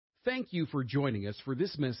Thank you for joining us for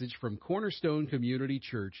this message from Cornerstone Community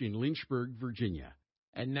Church in Lynchburg, Virginia.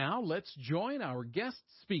 And now let's join our guest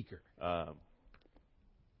speaker.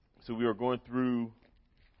 So we are going through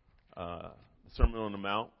the Sermon on the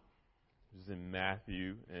Mount, which is in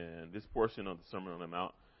Matthew, and this portion of the Sermon on the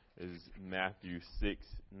Mount is Matthew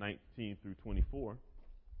 6:19 through 24.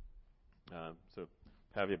 So if you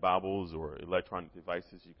have your Bibles or electronic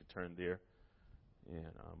devices, you can turn there, and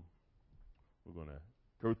we're going to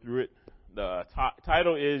go through it. The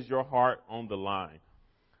title is Your Heart on the Line.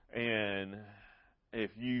 And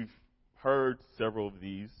if you've heard several of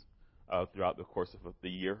these throughout the course of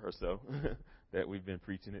the year or so that we've been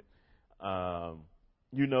preaching it,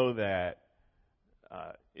 you know that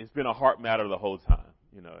it's been a heart matter the whole time.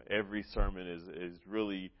 You know, every sermon is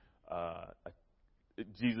really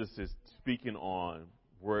Jesus is speaking on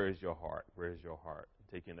where is your heart,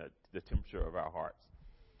 taking the temperature of our hearts.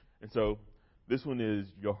 And so this one is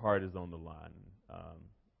Your Heart is on the Line.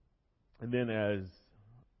 And then as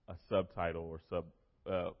a subtitle or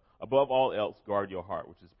above all else, guard your heart,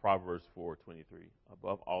 which is Proverbs 4:23.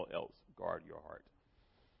 Above all else, guard your heart.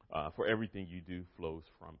 For everything you do flows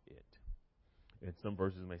from it. And some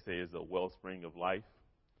verses may say it's a wellspring of life.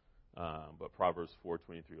 But Proverbs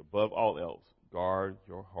 4:23. Above all else, guard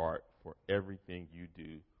your heart, for everything you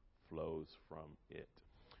do flows from it.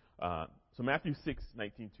 So Matthew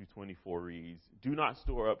 6:19 to 24 reads, Do not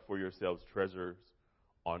store up for yourselves treasures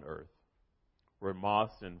on earth, where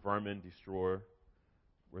moths and vermin destroy,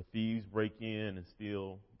 where thieves break in and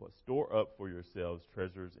steal, but store up for yourselves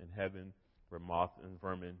treasures in heaven, where moth and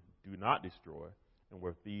vermin do not destroy, and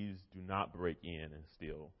where thieves do not break in and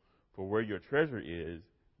steal. For where your treasure is,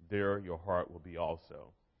 there your heart will be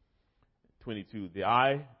also. 22, the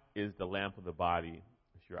eye is the lamp of the body.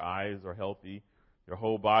 If your eyes are healthy, your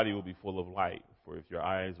whole body will be full of light. For if your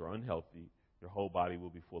eyes are unhealthy, your whole body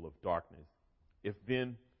will be full of darkness. If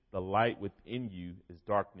then the light within you is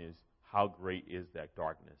darkness, how great is that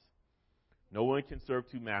darkness? No one can serve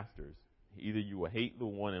two masters. Either you will hate the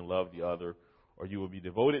one and love the other, or you will be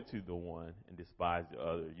devoted to the one and despise the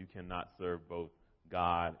other. You cannot serve both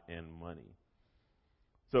God and money.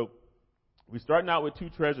 So we're starting out with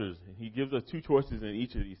two treasures. He gives us two choices in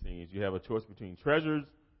each of these things. You have a choice between treasures,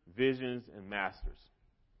 visions, and masters.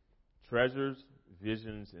 Treasures,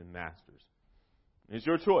 visions, and masters. It's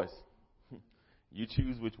your choice. You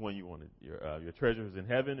choose which one you want. Your treasure is in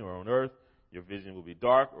heaven or on earth. Your vision will be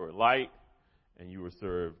dark or light, and you will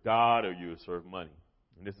serve God or you will serve money.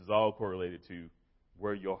 And this is all correlated to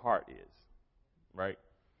where your heart is, right?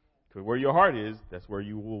 Because where your heart is, that's where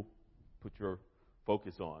you will put your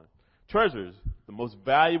focus on. Treasures, the most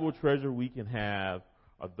valuable treasure we can have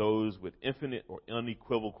are those with infinite or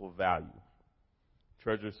unequivocal value.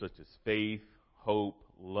 Treasures such as faith, hope,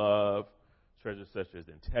 love, treasures such as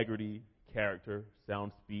integrity, character,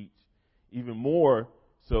 sound speech. Even more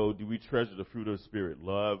so do we treasure the fruit of the Spirit: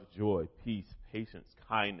 love, joy, peace, patience,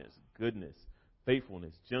 kindness, goodness,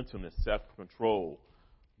 faithfulness, gentleness, self-control.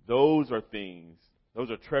 Those are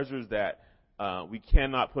treasures that we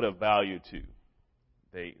cannot put a value to.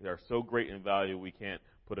 They're so great in value we can't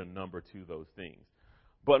put a number to those things.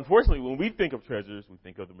 But unfortunately, when we think of treasures, we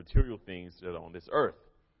think of the material things that are on this earth.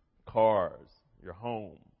 Cars, your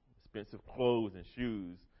home, expensive clothes and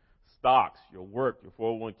shoes, stocks, your work, your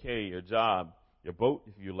 401k, your job, your boat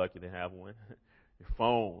if you're lucky to have one, your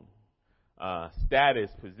phone,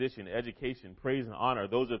 status, position, education, praise and honor.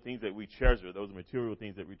 Those are things that we treasure. Those are material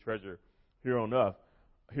things that we treasure here on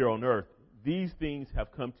earth. These things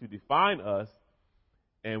have come to define us,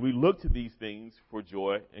 and we look to these things for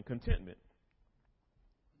joy and contentment.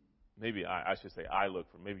 Maybe I should say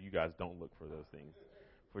maybe you guys don't look for those things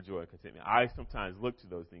for joy and contentment. I sometimes look to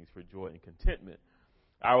those things for joy and contentment.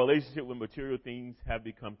 Our relationship with material things have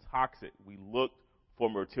become toxic. We look for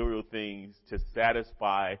material things to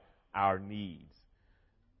satisfy our needs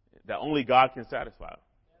that only God can satisfy.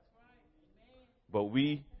 But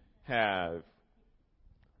we have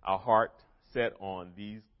our heart set on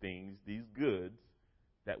these things, these goods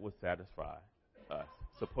that will satisfy us,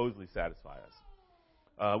 supposedly satisfy us.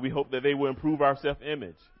 We hope that they will improve our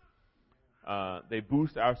self-image. They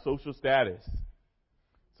boost our social status.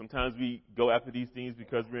 Sometimes we go after these things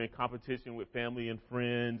because we're in competition with family and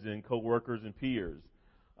friends and coworkers and peers.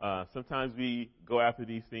 Sometimes we go after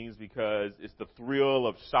these things because it's the thrill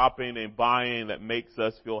of shopping and buying that makes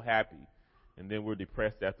us feel happy. And then we're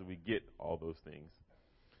depressed after we get all those things.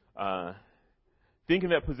 Thinking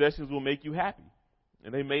that possessions will make you happy.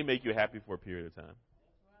 And they may make you happy for a period of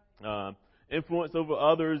time. Influence over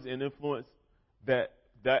others and influence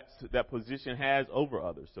that position has over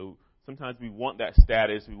others. So sometimes we want that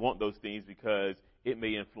status, we want those things because it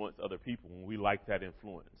may influence other people, and we like that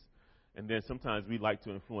influence. And then sometimes we like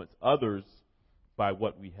to influence others by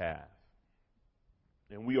what we have.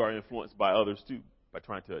 And we are influenced by others too, by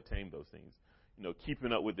trying to attain those things. You know,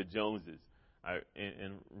 keeping up with the Joneses.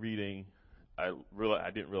 In reading, I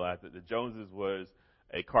didn't realize that the Joneses was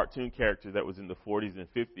a cartoon character that was in the 40s and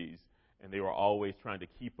 50s, and they were always trying to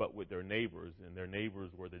keep up with their neighbors, and their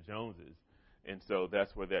neighbors were the Joneses. And so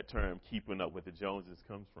that's where that term, keeping up with the Joneses,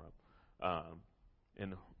 comes from.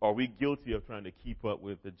 And are we guilty of trying to keep up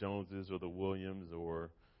with the Joneses or the Williams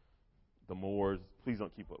or the Moores? Please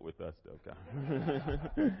don't keep up with us, though,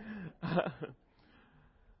 God.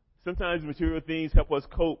 Sometimes material things help us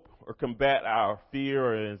cope or combat our fear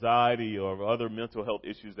or anxiety or other mental health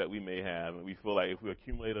issues that we may have. And we feel like if we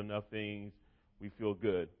accumulate enough things, we feel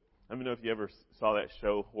good. I don't know if you ever saw that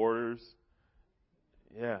show, Hoarders.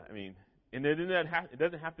 Yeah, I mean, and it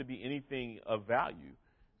doesn't have to be anything of value.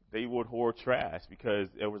 They would hoard trash because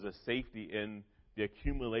there was a safety in the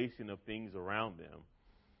accumulation of things around them.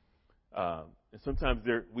 And sometimes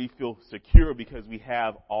we feel secure because we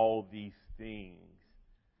have all these things.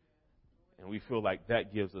 And we feel like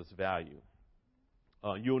that gives us value.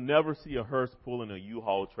 You'll never see a hearse pulling a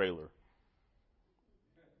U-Haul trailer.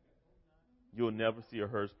 You'll never see a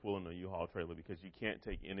hearse pulling a U-Haul trailer because you can't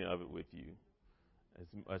take any of it with you.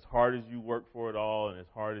 As hard as you work for it all and as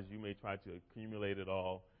hard as you may try to accumulate it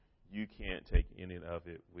all, you can't take any of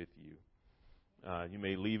it with you. You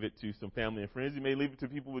may leave it to some family and friends. You may leave it to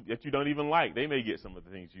people that you don't even like. They may get some of the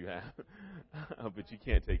things you have, but you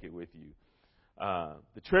can't take it with you.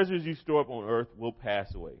 The treasures you store up on earth will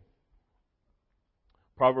pass away.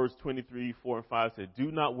 Proverbs 23:4-5 said,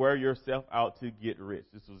 "Do not wear yourself out to get rich."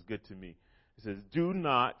 This was good to me. It says, "Do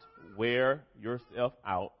not wear yourself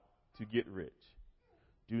out to get rich.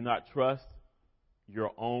 Do not trust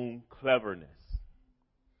your own cleverness.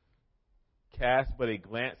 Cast but a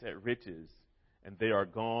glance at riches, and they are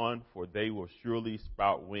gone, for they will surely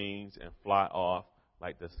sprout wings and fly off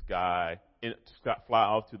like the sky, fly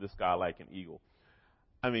off to the sky like an eagle."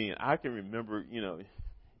 I mean, I can remember, you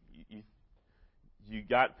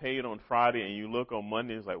got paid on Friday and you look on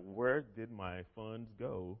Monday, it's like, where did my funds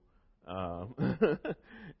go?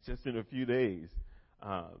 Just in a few days.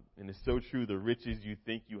 And it's so true. The riches you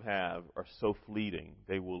think you have are so fleeting.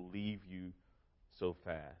 They will leave you so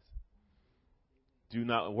fast. Do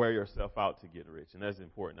not wear yourself out to get rich. And that's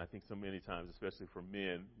important. I think so many times, especially for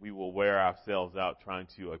men, we will wear ourselves out trying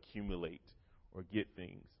to accumulate or get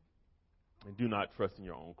things. And do not trust in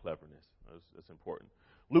your own cleverness. That's important.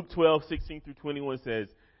 Luke 12:16-21 says,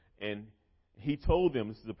 and he told them,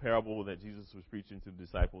 this is a parable that Jesus was preaching to the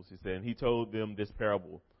disciples. He said, and he told them this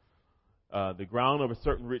parable. The ground of a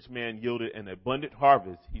certain rich man yielded an abundant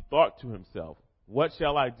harvest. He thought to himself, what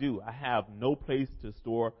shall I do? I have no place to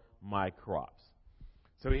store my crops.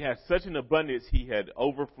 So he had such an abundance, he had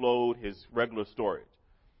overflowed his regular storage.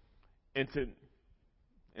 And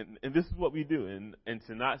this is what we do. And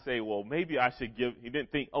to not say, well, maybe I should give, he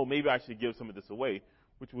didn't think, oh, maybe I should give some of this away,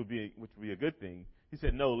 which would be a good thing. He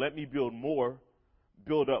said, no, let me build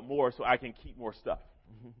up more so I can keep more stuff.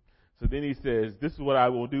 So then he says, this is what I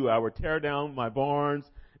will do. I will tear down my barns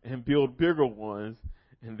and build bigger ones,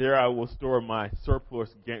 and there I will store my surplus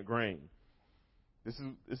grain. This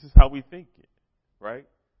is how we think, right?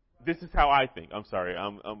 This is how I think. I'm sorry.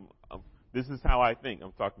 This is how I think.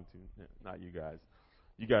 I'm talking to not you guys.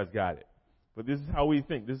 You guys got it. But this is how we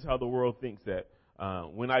think. This is how the world thinks that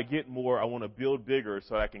when I get more, I want to build bigger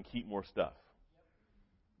so I can keep more stuff.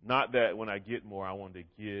 Not that when I get more, I want to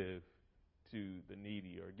give to the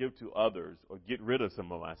needy or give to others or get rid of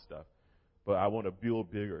some of my stuff. But I want to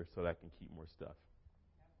build bigger so that I can keep more stuff.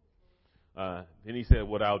 Then he said,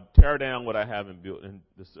 "What I'll tear down what I haven't built,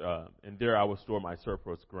 and there I will store my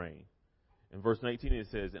surplus grain." In verse 19 it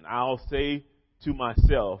says, "And I'll say to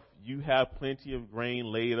myself, you have plenty of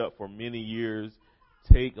grain laid up for many years.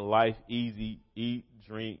 Take life easy, eat,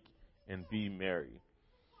 drink, and be merry."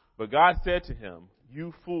 But God said to him,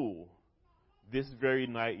 "You fool, this very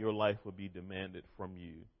night your life will be demanded from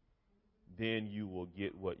you. Then you will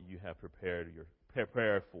get what you have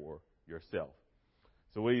prepared for yourself."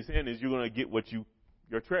 So what he's saying is you're going to get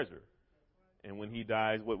your treasure. And when he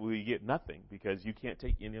dies, what will he get? Nothing, because you can't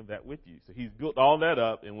take any of that with you. So he's built all that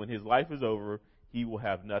up, and when his life is over, he will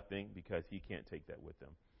have nothing because he can't take that with him.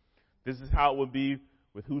 This is how it will be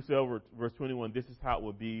with whosoever, verse 21, this is how it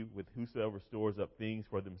will be with whosoever stores up things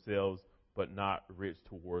for themselves, but not rich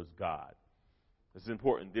towards God. This is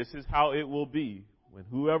important. This is how it will be when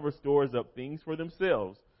whoever stores up things for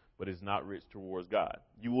themselves, but is not rich towards God.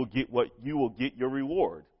 You will get your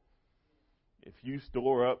reward. If you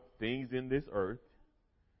store up things in this earth,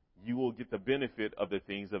 you will get the benefit of the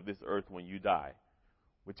things of this earth when you die,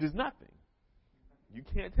 which is nothing. You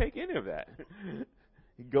can't take any of that.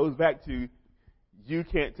 It goes back to you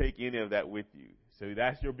can't take any of that with you. So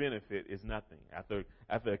that's your benefit, is nothing. After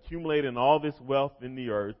accumulating all this wealth in the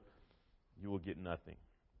earth, you will get nothing.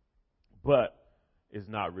 But it's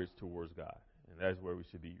not rich towards God. And that's where we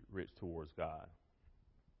should be rich towards God.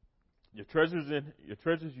 Your treasures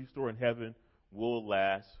you store in heaven will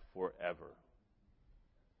last forever.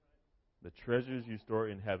 The treasures you store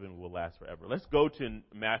in heaven will last forever. Let's go to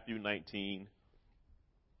Matthew 19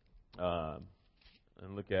 and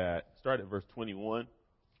start at verse 21.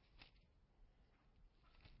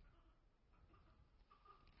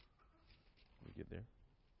 Let me get there.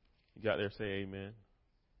 You got there, say amen.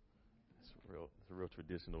 It's a real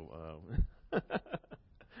traditional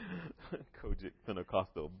Kojic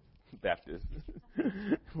Pentecostal Baptist.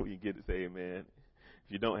 When you get it, say amen.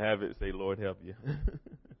 If you don't have it, say Lord help you.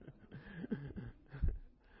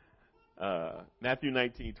 Matthew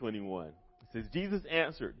 19:21. It says, Jesus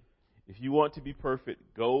answered, if you want to be perfect,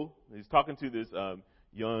 go. He's talking to this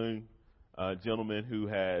young gentleman who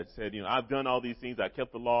had said, I've done all these things. I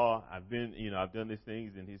kept the law. I've done these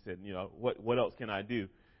things. And he said, what else can I do?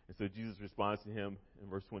 And so Jesus responds to him in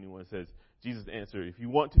verse 21. It says, Jesus answered, if you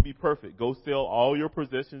want to be perfect, go sell all your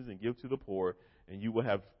possessions and give to the poor, and you will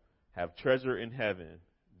have treasure in heaven.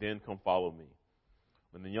 Then come follow me.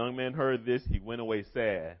 When the young man heard this, he went away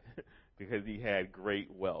sad because he had great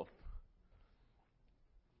wealth.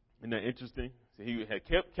 Isn't that interesting? So he had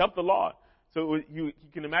kept the law. So you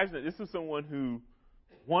can imagine that this is someone who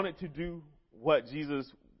wanted to do what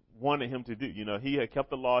Jesus wanted him to do. He had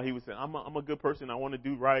kept the law. He was saying, I'm a good person. I want to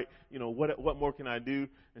do right. What more can I do?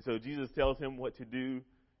 And so Jesus tells him what to do.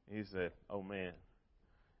 And he said, oh, man.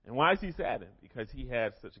 And why is he saddened? Because he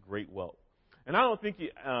had such great wealth. And I don't think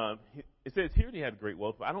it says here he had great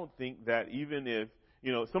wealth, but I don't think that even if,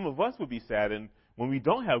 some of us would be saddened when we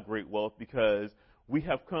don't have great wealth because we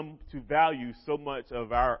have come to value so much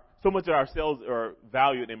of ourselves are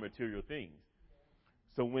valued in material things.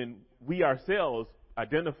 So when we ourselves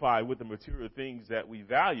identify with the material things that we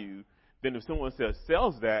value, then if someone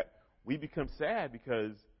sells that, we become sad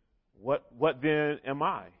because what then am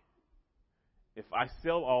I? If I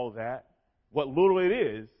sell all that, what little it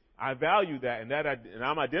is, I value that and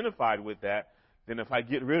I'm identified with that, then if I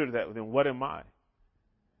get rid of that, then what am I?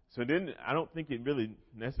 So then I don't think it really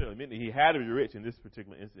necessarily meant that he had to be rich. In this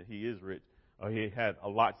particular instance, he is rich, or he had a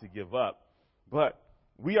lot to give up. But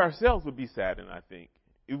we ourselves would be saddened, I think.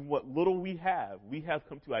 In what little we have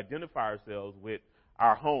come to identify ourselves with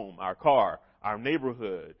our home, our car, our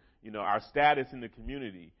neighborhood, our status in the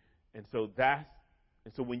community. And so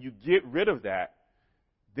when you get rid of that,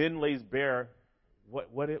 then lays bare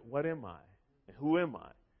what am I? And who am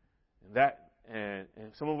I? And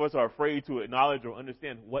some of us are afraid to acknowledge or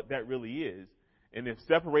understand what that really is. And if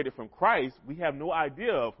separated from Christ, we have no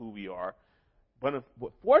idea of who we are. But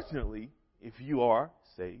fortunately, if you are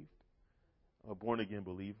saved, a born-again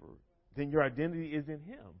believer, then your identity is in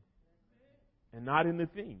Him and not in the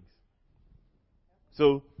things.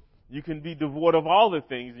 So you can be devoid of all the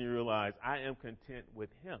things and you realize, I am content with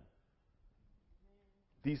Him.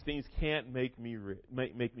 These things can't make me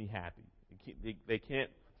make me happy. They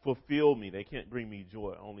can't fulfill me. They can't bring me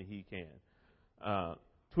joy. Only He can.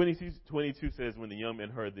 22 says, when the young man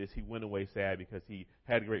heard this, he went away sad because he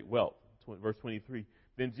had great wealth. Verse 23.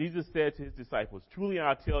 Then Jesus said to His disciples, truly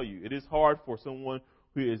I tell you, it is hard for someone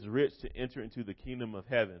who is rich to enter into the kingdom of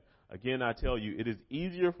heaven. Again, I tell you, it is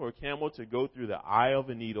easier for a camel to go through the eye of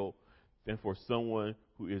a needle than for someone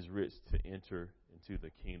who is rich to enter into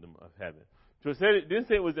the kingdom of heaven. So it didn't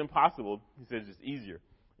say it was impossible. He said it's just easier.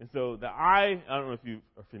 And so the eye, I don't know if you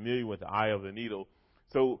are familiar with the eye of the needle.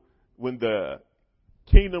 So when the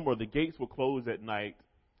kingdom or the gates were closed at night,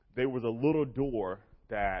 there was a little door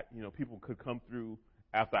that, people could come through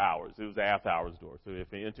after hours. It was the after hours door. So if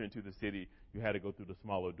they enter into the city, you had to go through the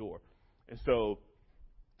smaller door. And so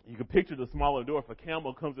you can picture the smaller door. If a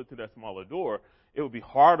camel comes up to that smaller door, it would be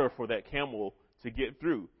harder for that camel to get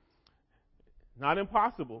through. Not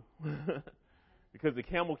impossible, because the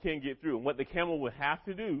camel can't get through. And what the camel would have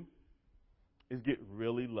to do is get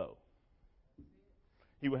really low.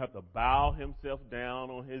 He would have to bow himself down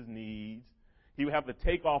on his knees. He would have to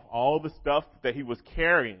take off all the stuff that he was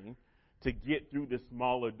carrying to get through the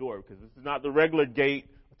smaller door, because this is not the regular gate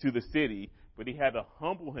to the city, but he had to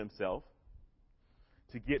humble himself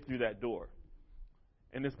to get through that door.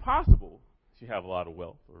 And it's possible, if you have a lot of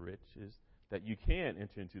wealth or riches, that you can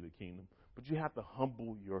enter into the kingdom, but you have to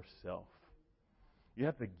humble yourself. You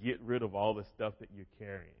have to get rid of all the stuff that you're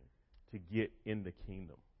carrying to get in the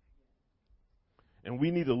kingdom. And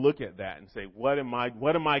we need to look at that and say, what am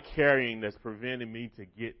I carrying that's preventing me to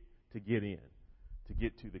get in, to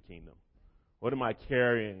get to the kingdom? What am I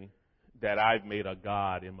carrying that I've made a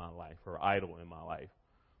god in my life or idol in my life?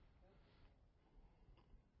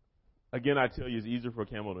 Again, I tell you, it's easier for a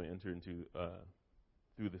camel to enter into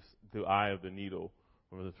through the eye of the needle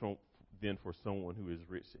than for someone who is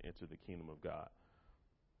rich to enter the kingdom of God.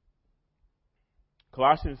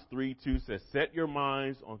 Colossians 3:2 says, "Set your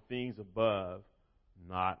minds on things above,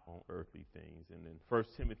 not on earthly things." And then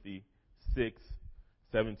 1 Timothy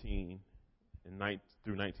 6:17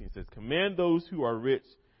 through 19 says, "Command those who are rich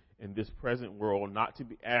in this present world not to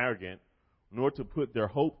be arrogant, nor to put their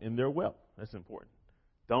hope in their wealth." That's important.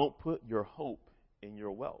 Don't put your hope in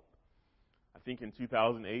your wealth. I think in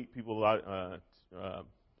 2008, people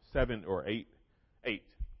 7 or 8,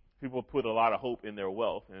 people put a lot of hope in their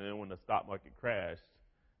wealth, and then when the stock market crashed,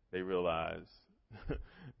 they realized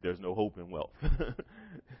there's no hope in wealth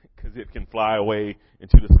because it can fly away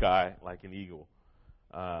into the sky like an eagle.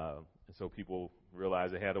 And so people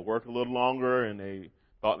realized they had to work a little longer, and they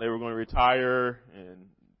thought they were going to retire, and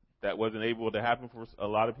that wasn't able to happen for a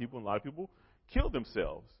lot of people. And a lot of people killed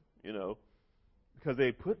themselves, because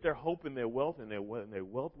they put their hope in their wealth, and their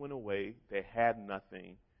wealth went away. They had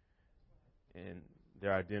nothing, and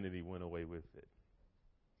their identity went away with it,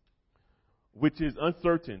 which is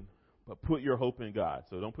uncertain, but put your hope in God.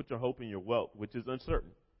 So don't put your hope in your wealth, which is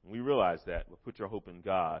uncertain. We realize that, but put your hope in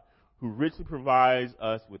God, who richly provides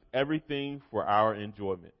us with everything for our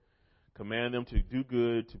enjoyment. Command them to do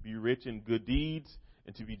good, to be rich in good deeds,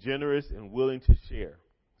 and to be generous and willing to share.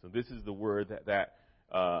 So this is the word that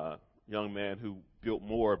young man who built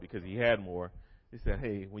more because he had more. He said,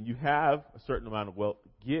 hey, when you have a certain amount of wealth,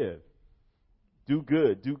 give. Do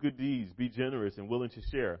good deeds, be generous and willing to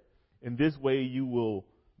share. In this way,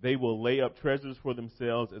 they will lay up treasures for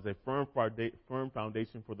themselves as a firm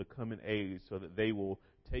foundation for the coming age, so that they will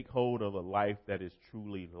take hold of a life that is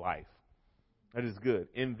truly life. That is good.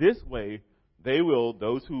 In this way,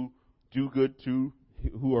 those who do good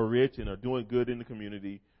who are rich and are doing good in the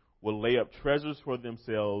community, will lay up treasures for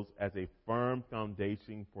themselves as a firm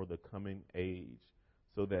foundation for the coming age,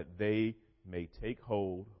 so that they may take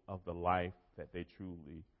hold of the life that is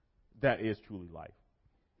truly life.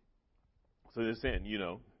 So they're saying,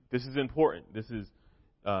 this is important. This is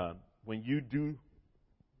when you do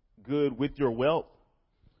good with your wealth,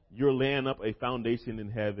 you're laying up a foundation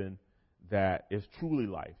in heaven that is truly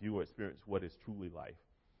life. You will experience what is truly life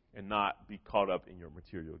and not be caught up in your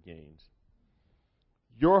material gains.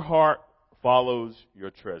 Your heart follows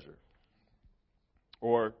your treasure.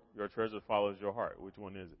 Or your treasure follows your heart. Which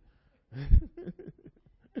one is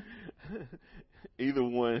it? Either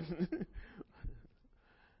one.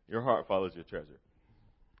 Your heart follows your treasure.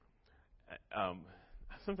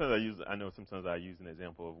 Sometimes I use an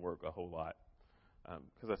example of work a whole lot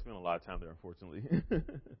because I spend a lot of time there, unfortunately.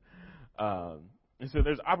 And so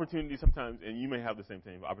there's opportunities sometimes, and you may have the same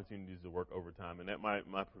thing, opportunities to work overtime. And at my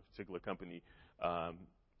particular company,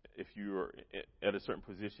 if you're at a certain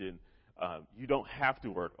position, you don't have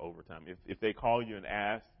to work overtime. If they call you and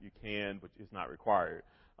ask, you can, but it's not required.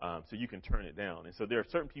 So you can turn it down. And so there are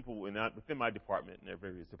certain people within my department, and there are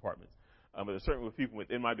various departments, but there are certain people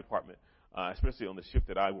within my department, especially on the shift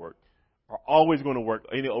that I work, are always going to work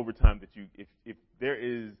any overtime that if there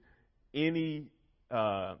is any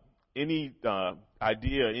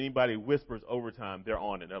idea, anybody whispers overtime, they're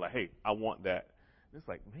on it. They're like, hey, I want that. And it's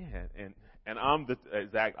like, man, and I'm the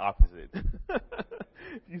exact opposite.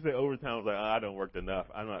 If you say overtime, I was like, I don't work enough.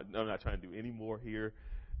 I'm not trying to do any more here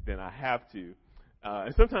than I have to.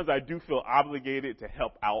 And sometimes I do feel obligated to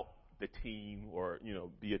help out the team or,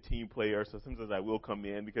 be a team player. So sometimes I will come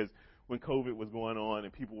in because when COVID was going on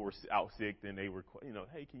and people were out sick, then they were,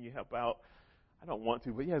 hey, can you help out? I don't want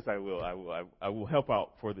to, but yes, I will. I will help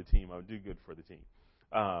out for the team. I'll do good for the team.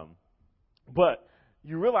 But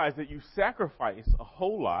you realize that you sacrifice a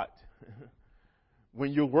whole lot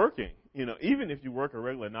when you're working. Even if you work a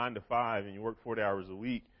regular 9 to 5 and you work 40 hours a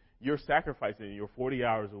week, you're sacrificing your 40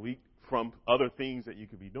 hours a week from other things that you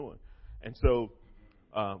could be doing. And so,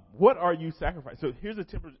 what are you sacrificing? So here's a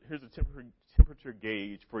temperature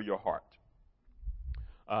gauge for your heart.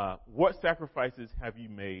 What sacrifices have you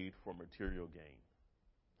made for material gain?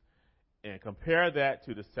 And compare that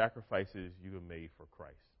to the sacrifices you have made for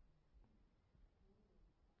Christ.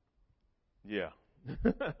 Yeah.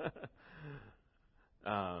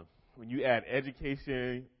 When you add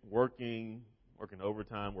education, working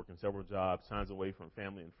overtime, working several jobs, times away from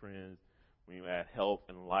family and friends, when you add health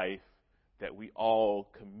and life that we all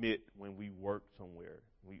commit when we work somewhere,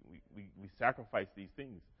 we sacrifice these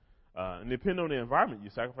things. And depending on the environment, you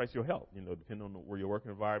sacrifice your health, depending on where your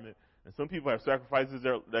working environment. And some people have sacrifices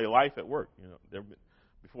their life at work.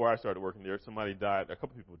 Before I started working there, somebody died, a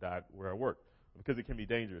couple people died where I work because it can be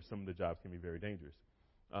dangerous. Some of the jobs can be very dangerous.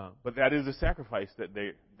 But that is a sacrifice that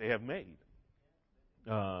they have made.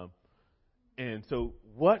 And so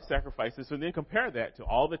what sacrifices? So then compare that to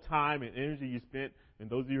all the time and energy you spent. And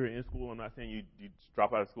those of you who are in school, I'm not saying you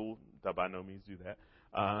drop out of school. By no means do that.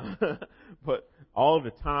 But all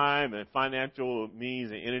the time and financial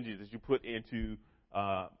means and energy that you put into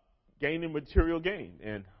gaining material gain.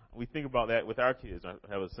 And we think about that with our kids. I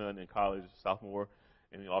have a son in college, sophomore,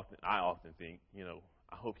 and I often think,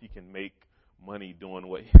 I hope he can make money doing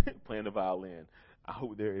playing the violin. I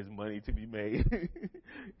hope there is money to be made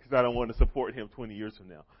because I don't want to support him 20 years from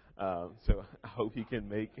now. So I hope he can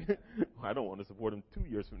make. I don't want to support him 2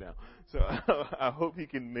 years from now. So I hope he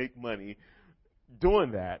can make money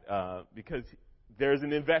doing that because there's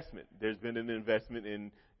an investment. There's been an investment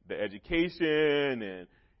in the education, and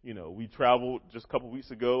we traveled just a couple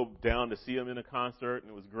weeks ago down to see him in a concert,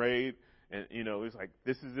 and it was great. And, it was like,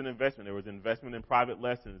 this is an investment. There was investment in private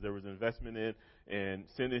lessons. There was investment in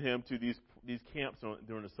sending him to these camps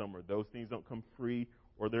during the summer. Those things don't come free,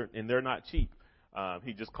 and they're not cheap.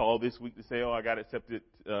 He just called this week to say, I got accepted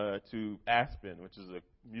to Aspen, which is a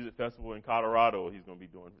music festival in Colorado he's going to be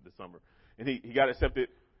doing for the summer. And he got accepted,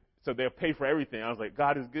 so they'll pay for everything. I was like,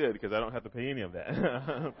 God is good because I don't have to pay any of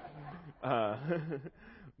that.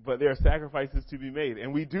 But there are sacrifices to be made.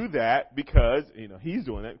 And we do that because, he's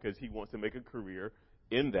doing that because he wants to make a career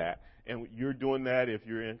in that. And you're doing that if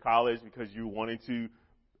you're in college because you're wanting to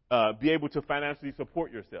be able to financially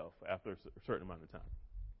support yourself after a certain amount of time.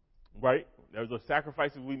 Right? There's the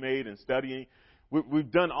sacrifices we made in studying. We've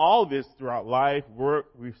done all this throughout life, work.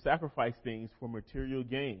 We've sacrificed things for material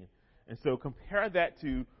gain. And so compare that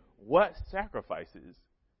to what sacrifices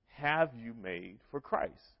have you made for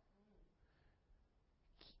Christ?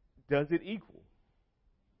 Does it equal?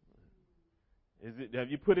 Have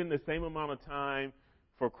you put in the same amount of time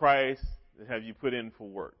for Christ that have you put in for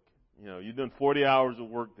work? You've done 40 hours of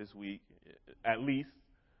work this week, at least.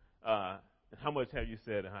 How much have you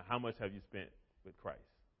said? How much have you spent with Christ?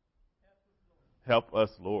 Help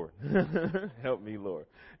us, Lord. Help me, Lord.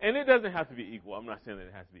 And it doesn't have to be equal. I'm not saying that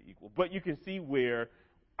it has to be equal, but you can see where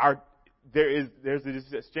there's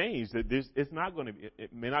this exchange that it's not going to be.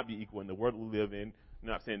 It may not be equal in the world we live in. I'm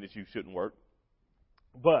not saying that you shouldn't work,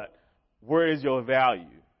 but where is your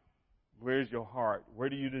value? Where is your heart? Where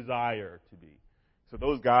do you desire to be? So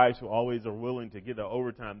those guys who always are willing to get the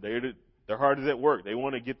overtime, their heart is at work. They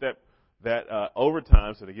want to get that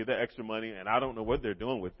overtime, so they get that extra money, and I don't know what they're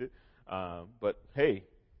doing with it. But hey,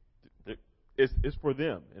 it's for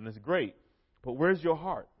them, and it's great. But where's your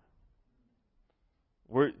heart?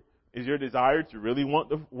 Where is your desire to really want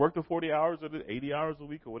to work the 40 hours or the 80 hours a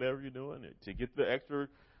week or whatever you're doing to get the extra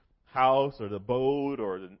house or the boat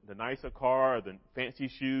or the nicer car or the fancy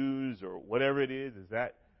shoes or whatever it is? Is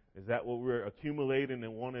that what we're accumulating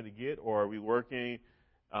and wanting to get, or are we working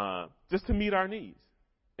just to meet our needs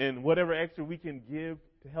and whatever extra we can give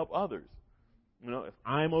to help others? If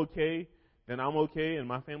I'm okay, then I'm okay, and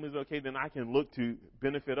my family's okay, then I can look to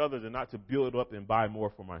benefit others and not to build up and buy more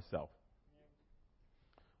for myself.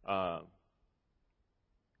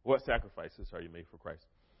 What sacrifices are you made for Christ?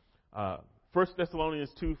 1 Thessalonians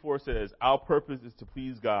 2:4 says, our purpose is to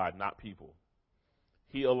please God, not people.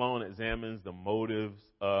 He alone examines the motives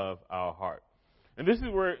of our heart. And this is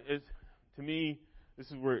where, this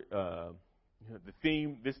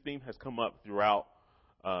theme has come up throughout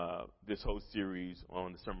this whole series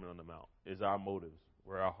on the Sermon on the Mount, is our motives,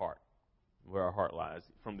 where our heart lies.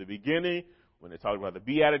 From the beginning, when they talked about the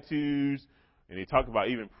Beatitudes, and they talked about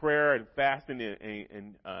even prayer and fasting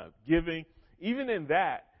and giving, even in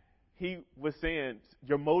that, he was saying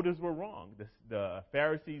your motives were wrong. The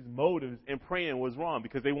Pharisees' motives in praying was wrong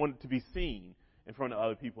because they wanted to be seen in front of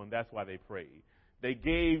other people, and that's why they prayed. They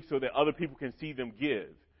gave so that other people can see them give.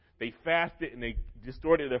 They fasted and they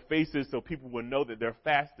distorted their faces so people would know that they're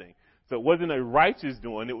fasting. So it wasn't a righteous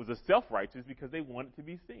doing, it was a self-righteous because they wanted to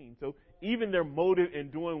be seen. So even their motive in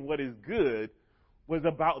doing what is good was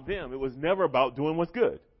about them. It was never about doing what's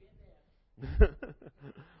good.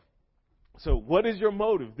 So what is your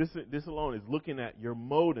motive? This alone is looking at your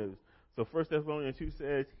motives. So 1 Thessalonians 2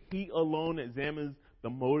 says, he alone examines the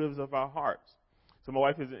motives of our hearts. So my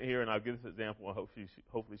wife isn't here, and I'll give this example, and hopefully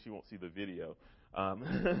she won't see the video.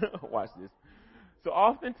 Watch this. So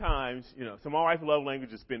oftentimes, so my wife's love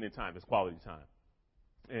language is spending time. It's quality time.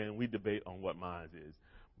 And we debate on what mine is.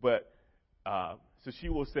 But so she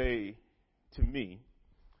will say to me,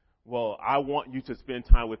 well, I want you to spend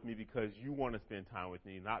time with me because you want to spend time with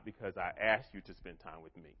me, not because I asked you to spend time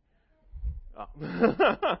with me.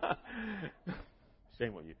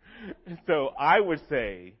 Shame on you. So I would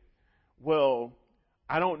say, well,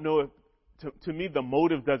 I don't know if, to me, the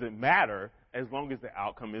motive doesn't matter as long as the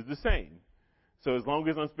outcome is the same. So as long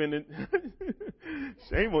as I'm spending,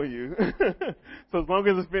 shame on you. So as long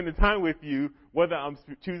as I'm spending time with you, whether I'm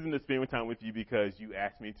choosing to spend time with you because you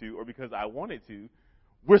asked me to or because I wanted to,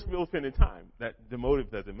 we're still spending time. That the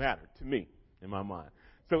motive doesn't matter to me in my mind.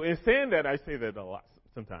 So in saying that, I say that a lot,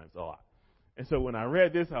 sometimes a lot. And so when I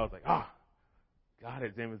read this, I was like, God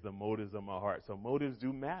examines the motives of my heart. So motives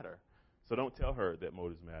do matter. So don't tell her that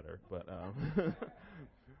motives matter.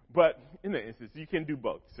 But in the instance, you can do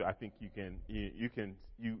both. So I think you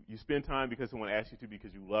spend time because someone asks you to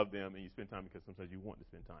because you love them, and you spend time because sometimes you want to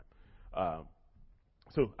spend time.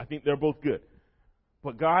 So I think they're both good.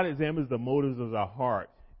 But God examines the motives of our heart,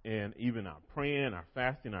 and even our praying, our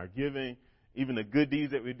fasting, our giving, even the good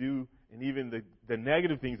deeds that we do, and even the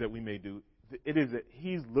negative things that we may do. It is that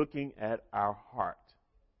He's looking at our heart.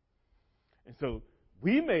 And so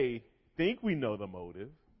we may think we know the motive.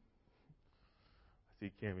 I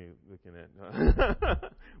see Cammie looking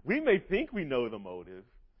at. We may think we know the motive,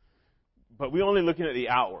 but we're only looking at the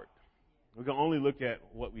outward. We can only look at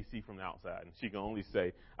what we see from the outside, and she can only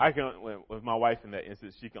say, with my wife in that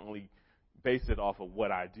instance, she can only base it off of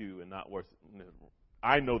what I do and not what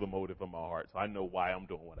I know the motive of my heart, so I know why I'm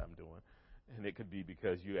doing what I'm doing. And it could be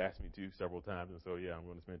because you asked me to several times, and so, yeah, I'm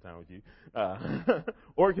going to spend time with you.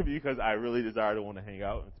 Or it could be because I really desire to want to hang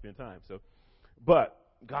out and spend time. But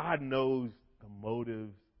God knows the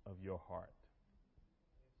motives of your heart.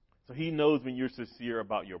 So He knows when you're sincere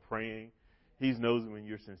about your praying. He knows when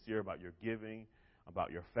you're sincere about your giving,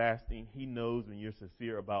 about your fasting. He knows when you're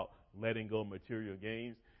sincere about letting go of material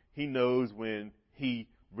gains. He knows when He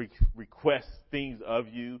requests things of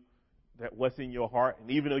you, that what's in your heart.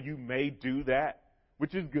 And even though you may do that,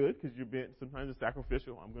 which is good because you're being sometimes it's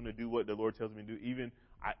sacrificial. I'm going to do what the Lord tells me to do,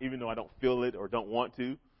 even though I don't feel it or don't want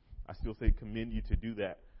to. I still say commend you to do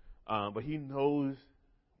that. But He knows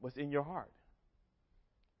what's in your heart.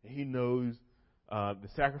 And He knows the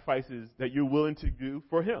sacrifices that you're willing to do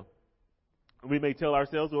for Him. And we may tell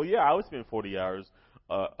ourselves, well, yeah, I would spend 40 hours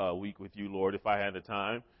a week with you, Lord, if I had the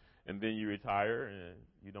time. And then you retire and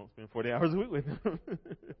you don't spend 40 hours a week with Him.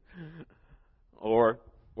 or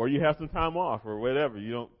you have some time off or whatever.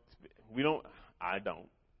 I don't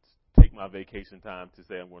take my vacation time to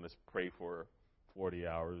say I'm going to pray for 40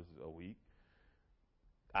 hours a week.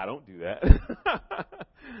 I don't do that.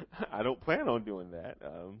 I don't plan on doing that.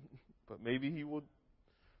 But maybe He will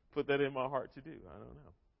put that in my heart to do. I don't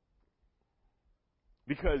know.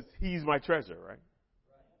 Because He's my treasure, right?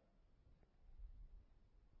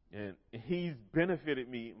 And He's benefited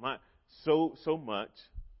me so much.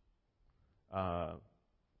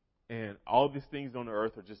 And all these things on the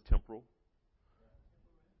earth are just temporal.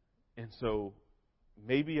 And so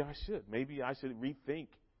maybe I should rethink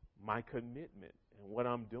my commitment and what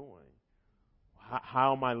I'm doing.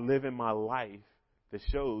 How am I living my life that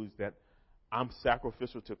shows that I'm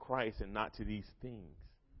sacrificial to Christ and not to these things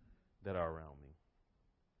that are around me?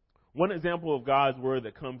 One example of God's word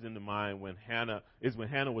that comes into mind when Hannah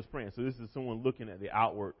was praying. So this is someone looking at the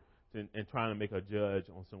outward and trying to make a judge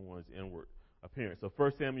on someone's inward appearance. So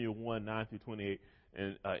 1 Samuel 1:9-28,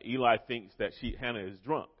 and Eli thinks that Hannah is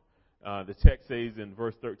drunk. The text says in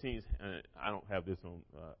verse 13, and I don't have this on,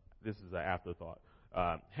 this is an afterthought.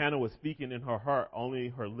 Hannah was speaking in her heart, only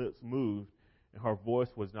her lips moved, and her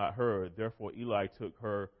voice was not heard. Therefore Eli took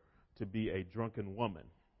her to be a drunken woman.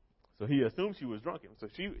 So he assumed she was drunken. So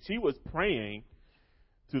she was praying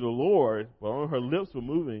to the Lord, but only her lips were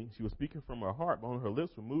moving. She was speaking from her heart, but only her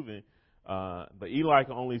lips were moving. But Eli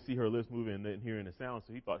could only see her lips moving and didn't hear any sound,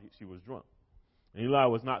 so he thought she was drunk. And Eli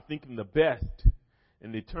was not thinking the best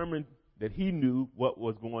and determined that he knew what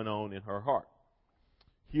was going on in her heart.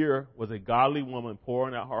 Here was a godly woman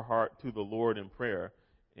pouring out her heart to the Lord in prayer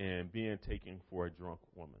and being taken for a drunk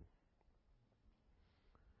woman.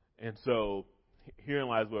 And so herein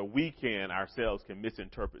lies where we ourselves can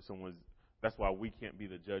misinterpret someone's. That's why we can't be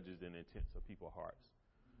the judges and intents of people's hearts.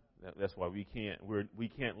 That's why we can't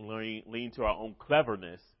lean to our own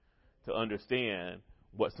cleverness to understand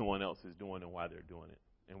what someone else is doing and why they're doing it.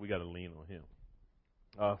 And we got to lean on Him.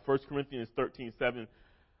 1 Corinthians 13:7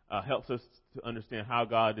 helps us to understand how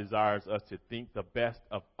God desires us to think the best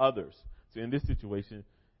of others. So in this situation,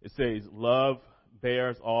 it says, love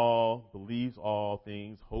bears all, believes all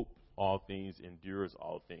things, hopes all things, endures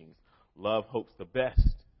all things. Love hopes the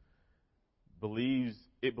best, believes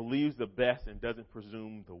It believes the best and doesn't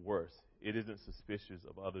presume the worst. It isn't suspicious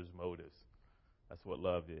of others' motives. That's what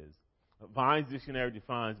love is. Vine's dictionary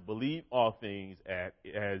defines believe all things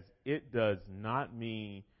as it does not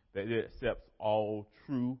mean that it accepts all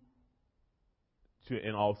true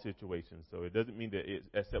in all situations. So it doesn't mean that it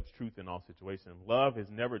accepts truth in all situations. Love is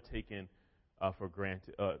never taken for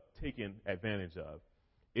granted, taken advantage of.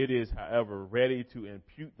 It is, however, ready to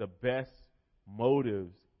impute the best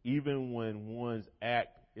motives even when one's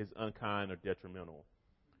act is unkind or detrimental.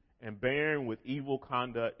 And bearing with evil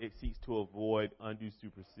conduct, it seeks to avoid undue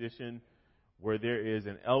superstition. Where there is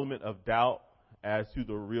an element of doubt as to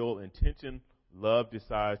the real intention, love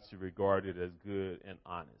decides to regard it as good and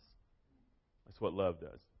honest. That's what love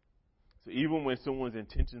does. So even when someone's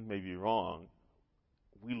intentions may be wrong,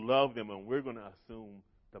 we love them and we're going to assume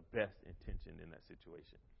the best intention in that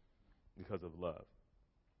situation because of love.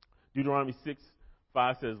 Deuteronomy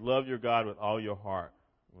 6:5 says, love your God with all your heart,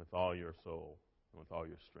 with all your soul, and with all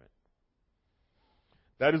your strength.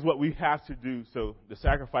 That is what we have to do. So the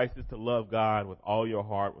sacrifice is to love God with all your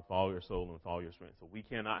heart, with all your soul, and with all your strength. So we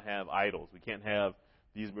cannot have idols. We can't have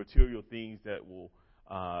these material things that will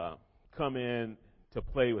come in to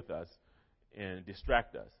play with us and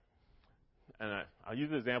distract us. And I'll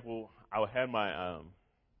use an example. I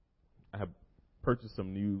have purchased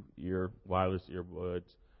some new wireless earbuds,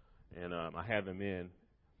 and I had them in.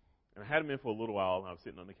 And I had them in for a little while, and I was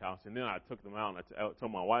sitting on the couch. And then I took them out, and I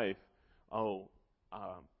told my wife,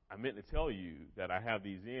 I meant to tell you that I have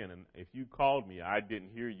these in, and if you called me, I didn't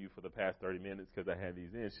hear you for the past 30 minutes because I had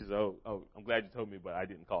these in. She said, oh, I'm glad you told me, but I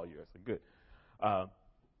didn't call you. I said, good.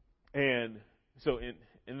 And so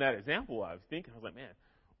in that example, I was like, man,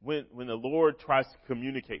 when the Lord tries to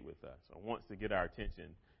communicate with us or wants to get our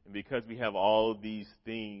attention, and because we have all of these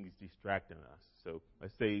things distracting us, so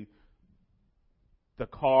let's say the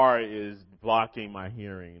car is blocking my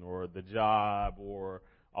hearing, or the job, or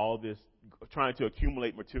all this trying to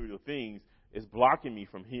accumulate material things is blocking me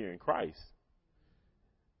from hearing Christ,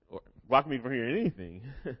 or blocking me from hearing anything.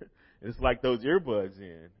 It's like those earbuds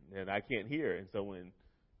in, and I can't hear. And so when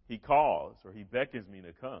he calls or he beckons me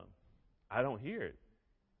to come, I don't hear it,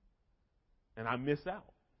 and I miss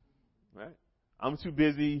out. Right? I'm too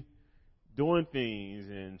busy doing things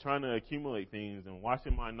and trying to accumulate things and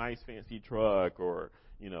washing my nice fancy truck, or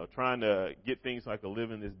trying to get things so I can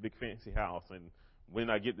live in this big fancy house. And when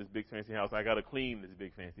I get this big fancy house, I got to clean this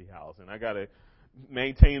big fancy house, and I got to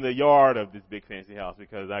maintain the yard of this big fancy house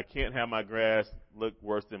because I can't have my grass look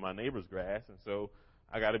worse than my neighbor's grass, and so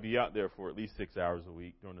I got to be out there for at least 6 hours a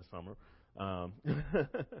week during the summer.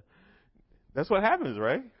 That's what happens,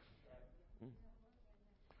 right?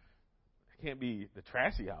 I can't be the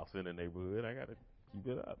trashy house in the neighborhood. I got to keep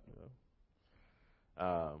it up.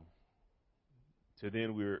 So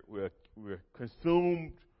then we're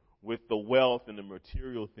consumed with the wealth and the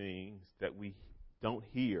material things that we don't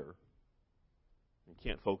hear and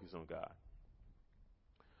can't focus on God.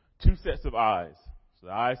 Two sets of eyes. So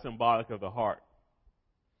the eye is symbolic of the heart.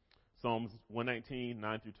 Psalms 119,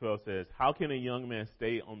 9-12 says, how can a young man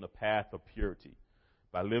stay on the path of purity?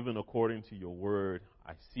 By living according to your word,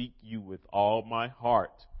 I seek you with all my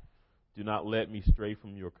heart. Do not let me stray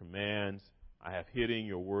from your commands. I have hidden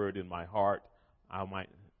your word in my heart,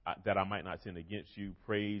 that I might not sin against you.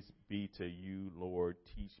 Praise be to you, Lord.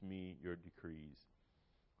 Teach me your decrees.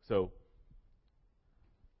 So,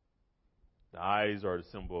 the eyes are the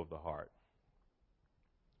symbol of the heart.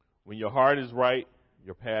 When your heart is right,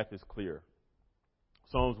 your path is clear.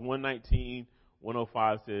 Psalms 119,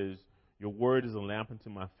 105 says, your word is a lamp unto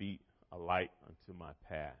my feet, a light unto my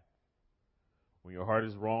path. When your heart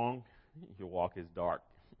is wrong, your walk is dark.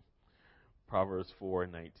 Proverbs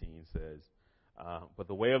 4:19 says, but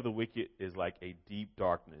the way of the wicked is like a deep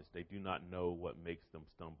darkness. They do not know what makes them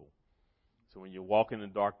stumble. So when you're walking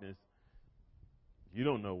in darkness, you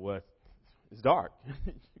don't know it's dark.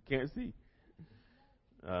 You can't see.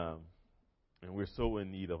 And we're so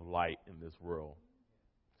in need of light in this world.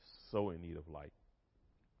 So in need of light.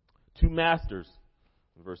 Two masters,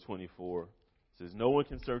 verse 24, says, no one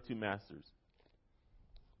can serve two masters.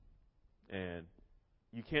 And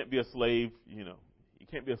you can't be a slave, you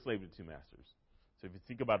can't be a slave to two masters. So if you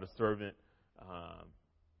think about a servant,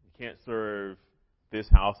 you can't serve this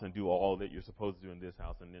house and do all that you're supposed to do in this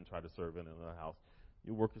house and then try to serve in another house.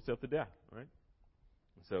 You work yourself to death, right?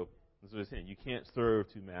 So that's what it's saying. You can't serve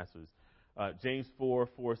two masters. James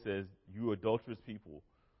 4:4 says, you adulterous people,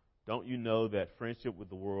 don't you know that friendship with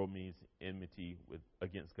the world means enmity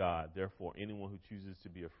against God? Therefore, anyone who chooses to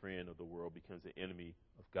be a friend of the world becomes an enemy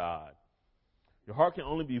of God. Your heart can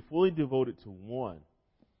only be fully devoted to one.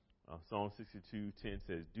 Psalm 62:10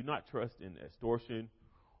 says, do not trust in extortion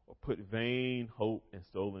or put vain hope in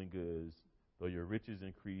stolen goods. Though your riches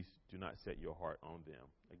increase, do not set your heart on them.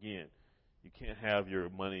 Again, you can't have your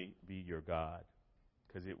money be your God,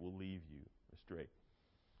 because it will lead you astray.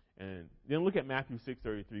 And then look at Matthew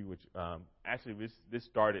 6:33, which actually this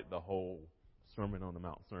started the whole Sermon on the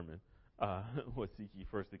Mount sermon. Was seek ye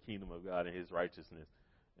first the kingdom of God and his righteousness.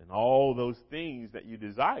 And all those things that you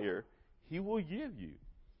desire, he will give you.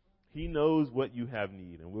 He knows what you have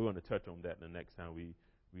need. And we're going to touch on that the next time we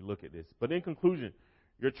look at this. But in conclusion,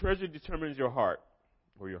 your treasure determines your heart,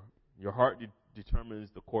 or your heart determines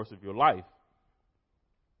the course of your life.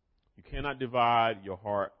 You cannot divide your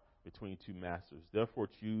heart between two masters. Therefore,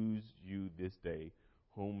 choose you this day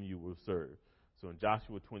whom you will serve. So in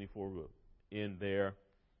Joshua 24, we'll end there.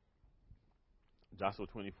 Joshua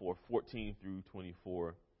 24:14 through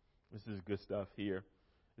 24. This is good stuff here.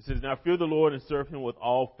 It says, "Now fear the Lord and serve him with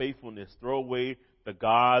all faithfulness. Throw away the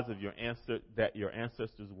gods of your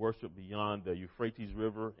ancestors worshiped beyond the Euphrates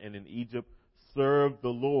River and in Egypt. Serve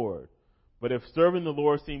the Lord. But if serving the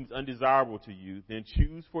Lord seems undesirable to you, then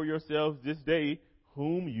choose for yourselves this day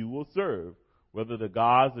whom you will serve, whether the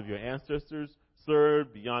gods of your ancestors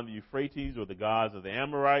served beyond the Euphrates or the gods of the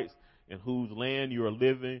Amorites in whose land you are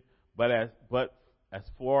living. But as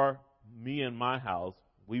for me and my house,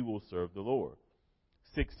 we will serve the Lord."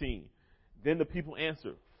 16. Then the people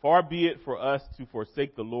answered, "Far be it for us to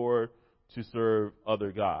forsake the Lord to serve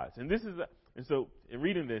other gods." And so in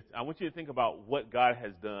reading this, I want you to think about what God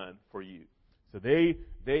has done for you. So they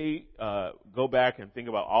go back and think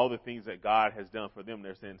about all the things that God has done for them.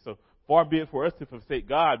 They're saying, so far be it for us to forsake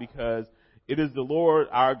God, because it is the Lord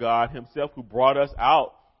our God himself who brought us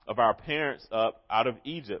out of our parents out of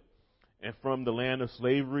Egypt and from the land of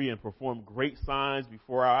slavery, and performed great signs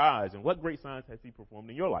before our eyes. And what great signs has he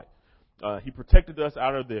performed in your life? He protected us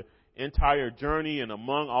out of the entire journey and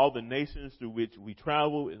among all the nations through which we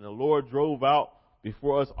traveled, and the Lord drove out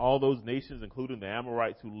before us all those nations, including the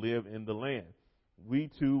Amorites who live in the land. We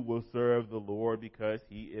too will serve the Lord because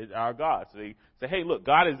he is our God. So they say, hey, look,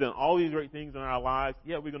 God has done all these great things in our lives.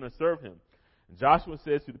 Yeah, we're going to serve him. And Joshua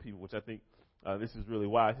says to the people, which I think this is really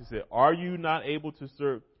wise. He said,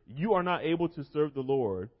 you are not able to serve the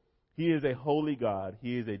Lord. He is a holy God.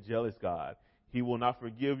 He is a jealous God. He will not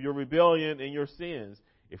forgive your rebellion and your sins.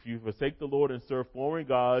 If you forsake the Lord and serve foreign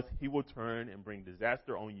gods, he will turn and bring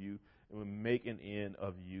disaster on you and will make an end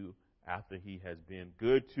of you after he has been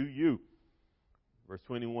good to you. Verse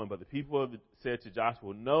 21, but the people said to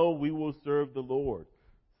Joshua, no, we will serve the Lord.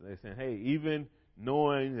 So they said, hey, even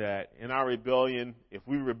knowing that in our rebellion, if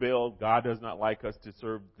we rebel, God does not like us to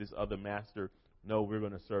serve this other master. No, we're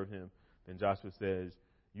going to serve him. Then Joshua says,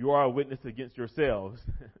 you are a witness against yourselves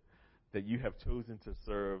that you have chosen to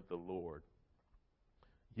serve the Lord.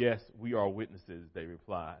 Yes, we are witnesses, they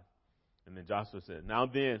replied. And then Joshua said, now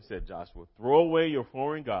then, said Joshua, throw away your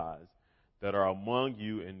foreign gods that are among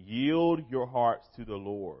you and yield your hearts to the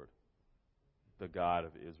Lord, the God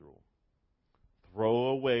of Israel. Throw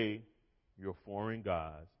away your foreign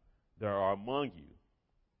gods that are among you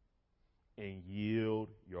and yield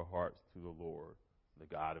your hearts to the Lord, the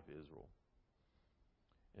God of Israel.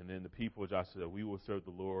 And then the people of Joshua said, we will serve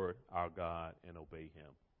the Lord our God and obey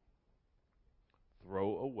him.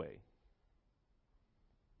 Throw away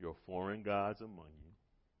your foreign gods among you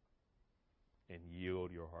and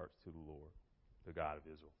yield your hearts to the Lord, the God of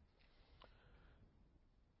Israel.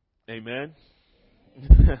 Amen.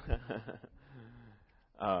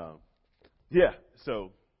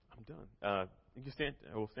 So I'm done. You can stand.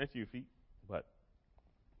 I will stand to your feet. But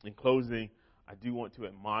in closing, I do want to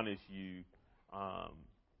admonish you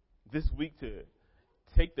this week to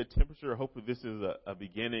take the temperature. Hopefully, this is a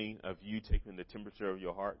beginning of you taking the temperature of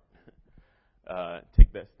your heart.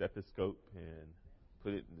 Take that stethoscope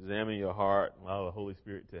and examine your heart. Allow the Holy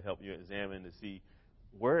Spirit to help you examine to see,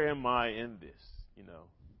 where am I in this? You know,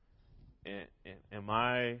 and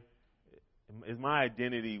is my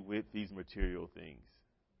identity with these material things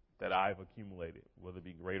that I've accumulated, whether it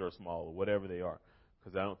be great or small or whatever they are?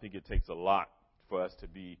 Because I don't think it takes a lot for us to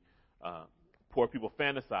be poor people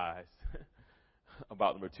fantasize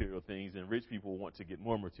about the material things, and rich people want to get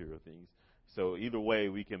more material things. So either way,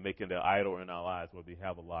 we can make it an idol in our lives, whether we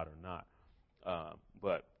have a lot or not.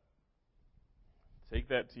 But take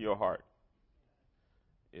that to your heart.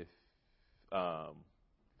 If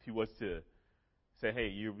he was to say, hey,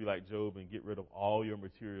 you'll be like Job and get rid of all your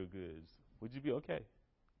material goods, would you be okay?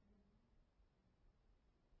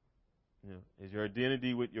 You know, is your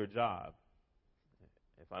identity with your job?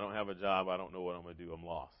 If I don't have a job, I don't know what I'm going to do. I'm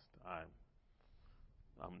lost.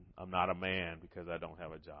 I'm not a man because I don't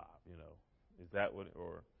have a job. You know, is that what?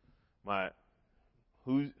 Or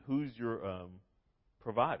who's your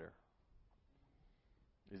provider?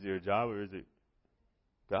 Is it your job or is it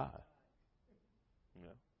God?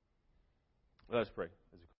 Let's pray.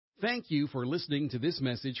 Thank you for listening to this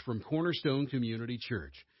message from Cornerstone Community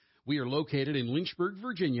Church. We are located in Lynchburg,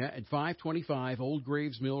 Virginia at 525 Old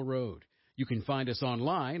Graves Mill Road. You can find us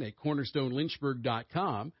online at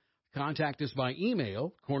cornerstonelynchburg.com, contact us by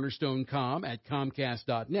email,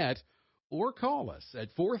 cornerstonecom@comcast.net, or call us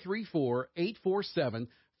at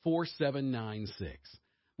 434-847-4796.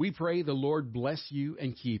 We pray the Lord bless you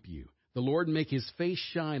and keep you. The Lord make His face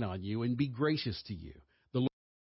shine on you and be gracious to you.